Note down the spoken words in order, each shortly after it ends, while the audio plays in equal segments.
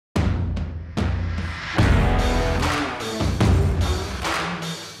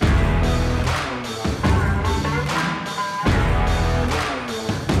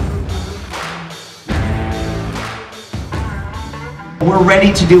We're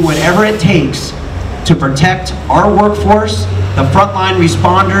ready to do whatever it takes to protect our workforce, the frontline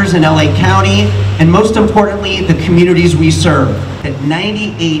responders in LA County, and most importantly, the communities we serve. That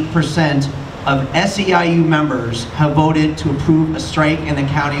 98% of SEIU members have voted to approve a strike in the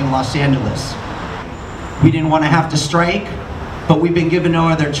County of Los Angeles. We didn't want to have to strike, but we've been given no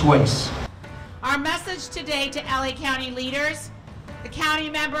other choice. Our message today to LA County leaders: the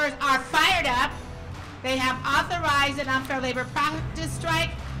county members are fired up. They have authorized an unfair labor practice strike,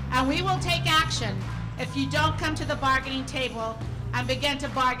 and we will take action if you don't come to the bargaining table and begin to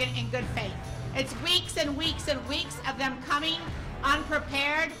bargain in good faith. It's weeks and weeks and weeks of them coming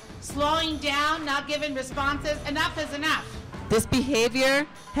unprepared, slowing down, not giving responses. Enough is enough. This behavior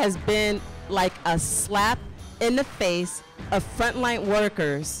has been like a slap in the face of frontline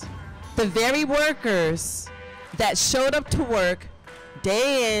workers, the very workers that showed up to work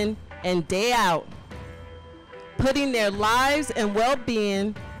day in and day out, putting their lives and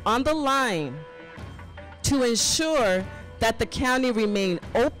well-being on the line to ensure that the county remained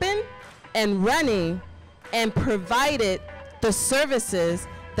open and running and provided the services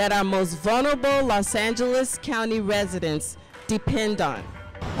that our most vulnerable Los Angeles County residents depend on.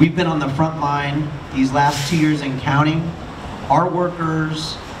 We've been on the front line these last 2 years and counting. Our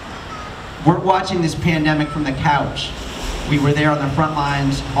workers, we're watching this pandemic from the couch. We were there on the front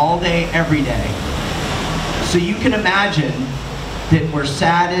lines all day, every day. So you can imagine that we're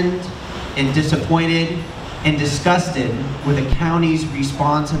saddened and disappointed and disgusted with the county's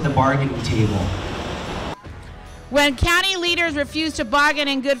response at the bargaining table. When county leaders refuse to bargain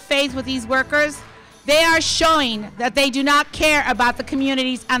in good faith with these workers, they are showing that they do not care about the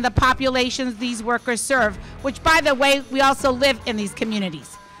communities and the populations these workers serve, which, by the way, we also live in these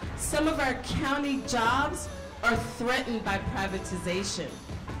communities. Some of our county jobs are threatened by privatization.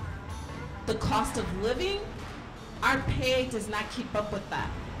 The cost of living, our pay does not keep up with that.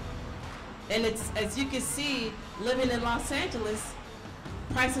 And it's, as you can see, living in Los Angeles,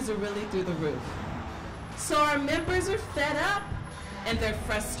 prices are really through the roof. So our members are fed up and they're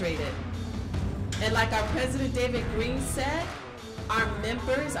frustrated. And like our President David Green said, our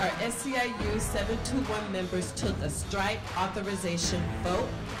members, our SEIU 721 members took a strike authorization vote,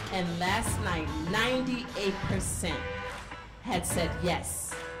 and last night 98% had said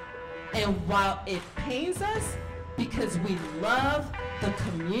yes. And while it pains us because we love the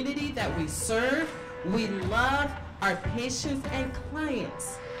community that we serve, we love our patients and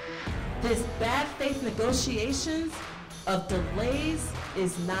clients, this bad faith negotiations of delays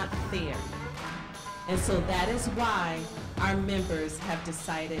is not fair. And so that is why our members have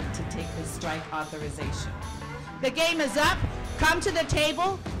decided to take this strike authorization. The game is up. Come to the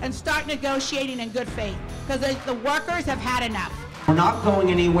table and start negotiating in good faith, because the workers have had enough. We're not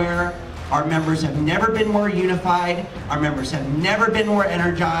going anywhere. Our members have never been more unified. Our members have never been more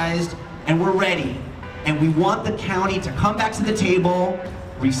energized, and we're ready. And we want the county to come back to the table,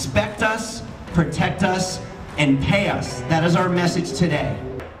 respect us, protect us, and pay us. That is our message today.